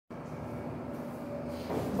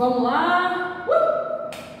Vamos lá.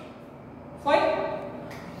 Foi?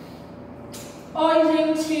 Oi,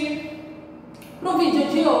 gente. Pro vídeo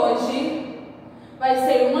de hoje vai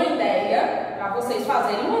ser uma ideia para vocês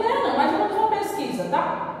fazerem. Uma ideia não, mais ou menos uma pesquisa,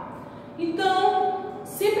 tá? Então,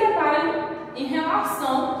 se preparem em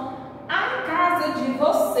relação à casa de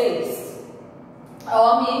vocês,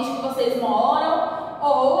 ao ambiente que vocês moram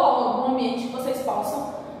ou algum ambiente que vocês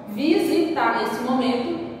possam visitar nesse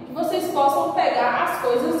momento, que vocês possam pegar as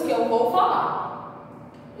coisas que eu vou falar.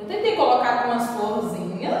 Eu tentei colocar umas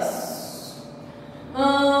florzinhas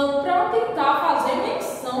para tentar fazer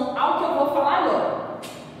menção ao que eu vou falar agora.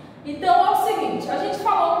 Então é o seguinte, a gente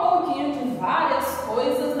falou um pouquinho de várias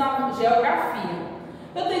coisas na geografia.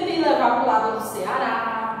 Eu tentei levar para o lado do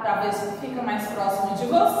Ceará, para ver se fica mais próximo de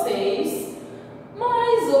vocês,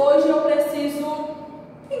 mas hoje eu preciso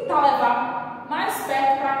tentar levar mais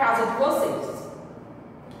perto para a casa de vocês.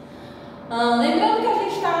 Lembrando que a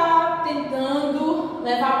gente está tentando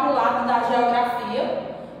levar para o lado da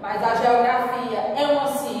geografia, mas a geografia é uma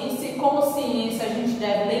ciência e como ciência a gente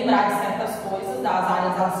deve lembrar de certas coisas das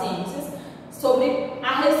áreas das ciências sobre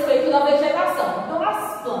a respeito da vegetação. Então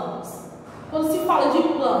as plantas, quando se fala de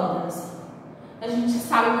plantas, a gente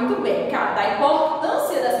sabe muito bem da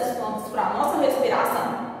importância dessas plantas para a nossa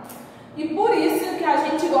respiração. E por isso que a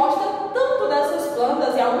gente gosta tanto dessas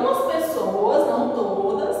plantas e algumas pessoas, não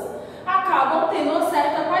todas, acabam tendo uma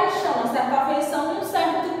certa paixão, uma certa afeição e um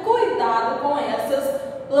certo cuidado com essas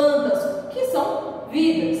plantas, que são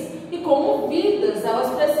vidas. E como vidas, elas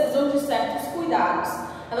precisam de certos cuidados,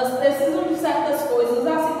 elas precisam de certas coisas,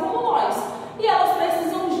 assim como nós. E elas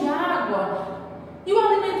precisam de água. E o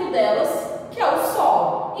alimento delas, que é o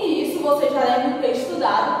sol. E isso vocês já devem ter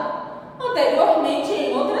estudado anteriormente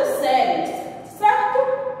em outras séries, certo?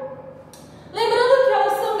 Lembrando que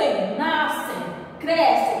elas também nascem,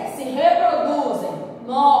 crescem, se reproduzem,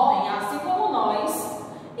 morrem, assim como nós,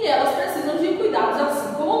 e elas precisam de cuidados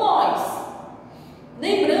assim como nós.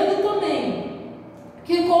 Lembrando também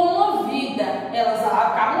que com uma vida, elas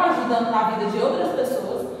acabam ajudando na vida de outras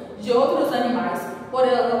pessoas, de outros animais, por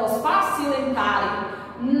elas facilitarem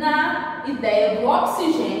na ideia do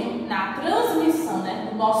oxigênio, na transmissão,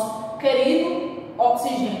 do nosso querido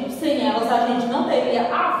oxigênio. Sem elas a gente não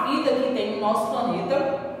teria a vida que tem no nosso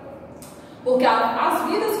planeta, porque as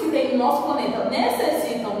vidas que tem no nosso planeta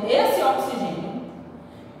necessitam desse oxigênio.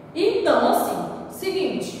 Então, assim,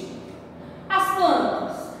 seguinte, as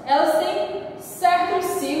plantas, elas têm certos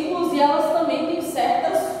ciclos e elas também têm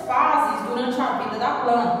certas fases durante a vida da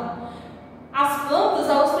planta. As plantas,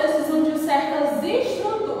 elas precisam de certas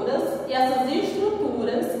estruturas, e essas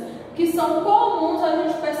estruturas que são comuns a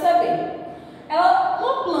gente perceber.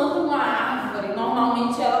 Uma planta, uma árvore,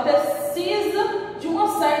 normalmente ela precisa de uma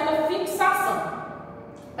certa fixação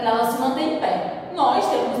para ela se manter em pé. Nós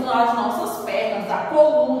temos as nossas pernas, a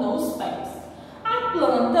coluna, os pés. A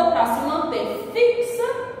planta, para se manter fixa,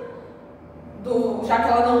 já que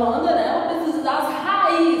ela não anda, ela precisa das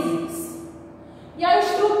raízes. E a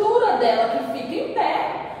estrutura dela que fica em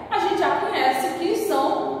pé, a gente já conhece que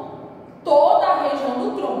são toda a região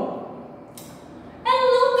do tronco.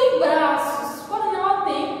 Ela não tem braços, porém ela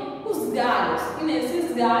tem os galhos. E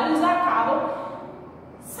nesses galhos acabam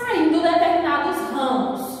saindo determinados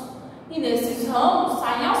ramos. E nesses ramos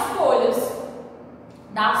saem as folhas.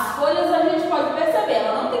 Das folhas a gente pode perceber,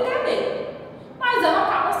 ela não tem cabelo, mas ela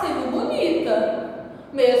acaba sendo bonita.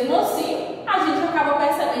 Mesmo assim, a gente acaba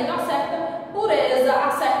percebendo a certa pureza,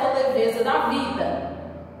 a certa leveza da vida.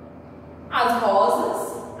 As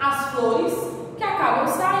rosas, as flores que acabam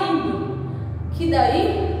saindo, que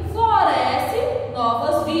daí florescem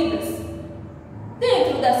novas vidas.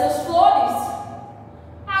 Dentro dessas flores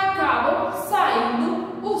acabam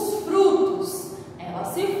saindo os frutos. Ela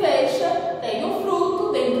se fecha, tem o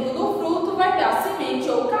fruto, dentro do fruto vai ter a semente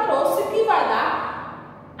ou o caroço que vai dar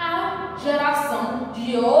a geração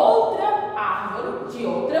de outra árvore, de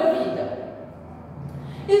outra vida.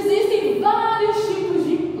 Existem vários tipos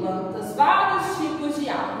de plantas, vários tipos de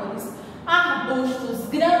árvores, arbustos,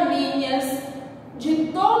 gramíneas,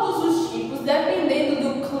 de todos os tipos, dependendo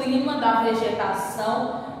do clima, da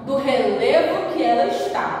vegetação, do relevo que ela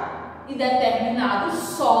está e determinado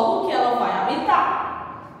solo que ela vai habitar.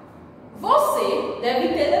 Você deve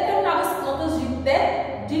ter determinadas plantas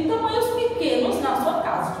de tamanhos pequenos na sua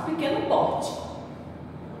casa, de pequeno porte.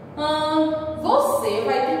 Você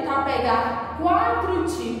vai tentar pegar 4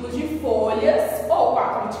 tipos de folhas ou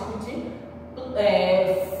 4 tipos de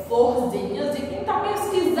florzinhas e tentar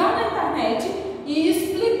pesquisar na internet e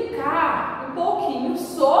explicar um pouquinho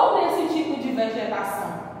sobre esse tipo de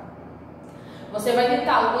vegetação. Você vai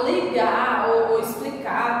tentar ligar ou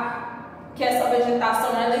explicar que essa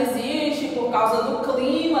vegetação ela existe por causa do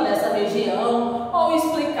clima dessa região, ou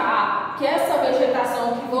explicar que essa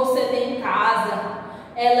vegetação que você tem em casa,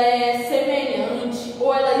 ela é semelhante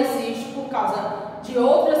ou ela existe por causa de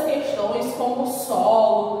outras questões como o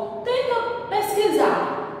solo. Tenta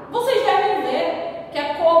pesquisar. Vocês devem ver que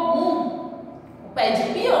é comum o pé de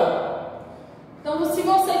peão. Então, se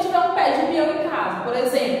você tiver um pé de peão em casa, por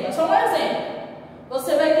exemplo, é só um exemplo,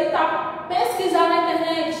 você vai tentar pesquisar na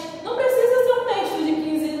internet. Não precisa ser um texto de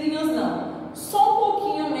 15 linhas, não. Só um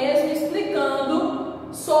pouquinho mesmo explicando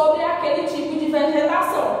sobre aquele tipo de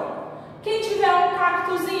vegetação. Quem tiver um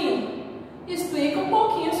cactuzinho, explica um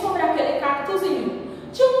pouquinho sobre aquele cactuzinho.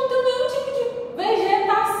 Eu não tenho nenhum tipo de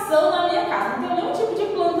vegetação na minha casa, não tenho nenhum tipo de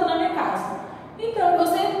planta na minha casa. Então,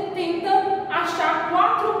 você tenta achar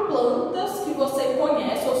 4 plantas que você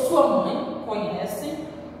conhece, ou sua mãe conhece,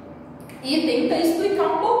 e tenta explicar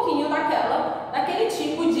um pouquinho daquele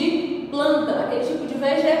tipo de planta, daquele tipo de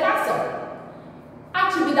vegetação. A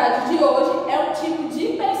atividade de hoje é um tipo de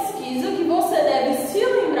pesquisa que você deve se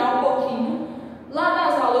lembrar um pouquinho lá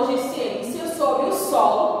das aulas de ciência sobre o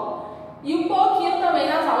solo e um pouquinho também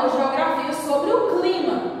nas aulas de geografia sobre o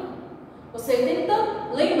clima. Você tenta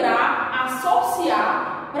lembrar,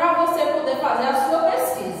 associar para você poder fazer a sua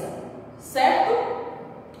pesquisa, certo?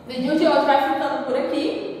 O vídeo de hoje vai ficando por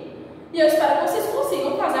aqui.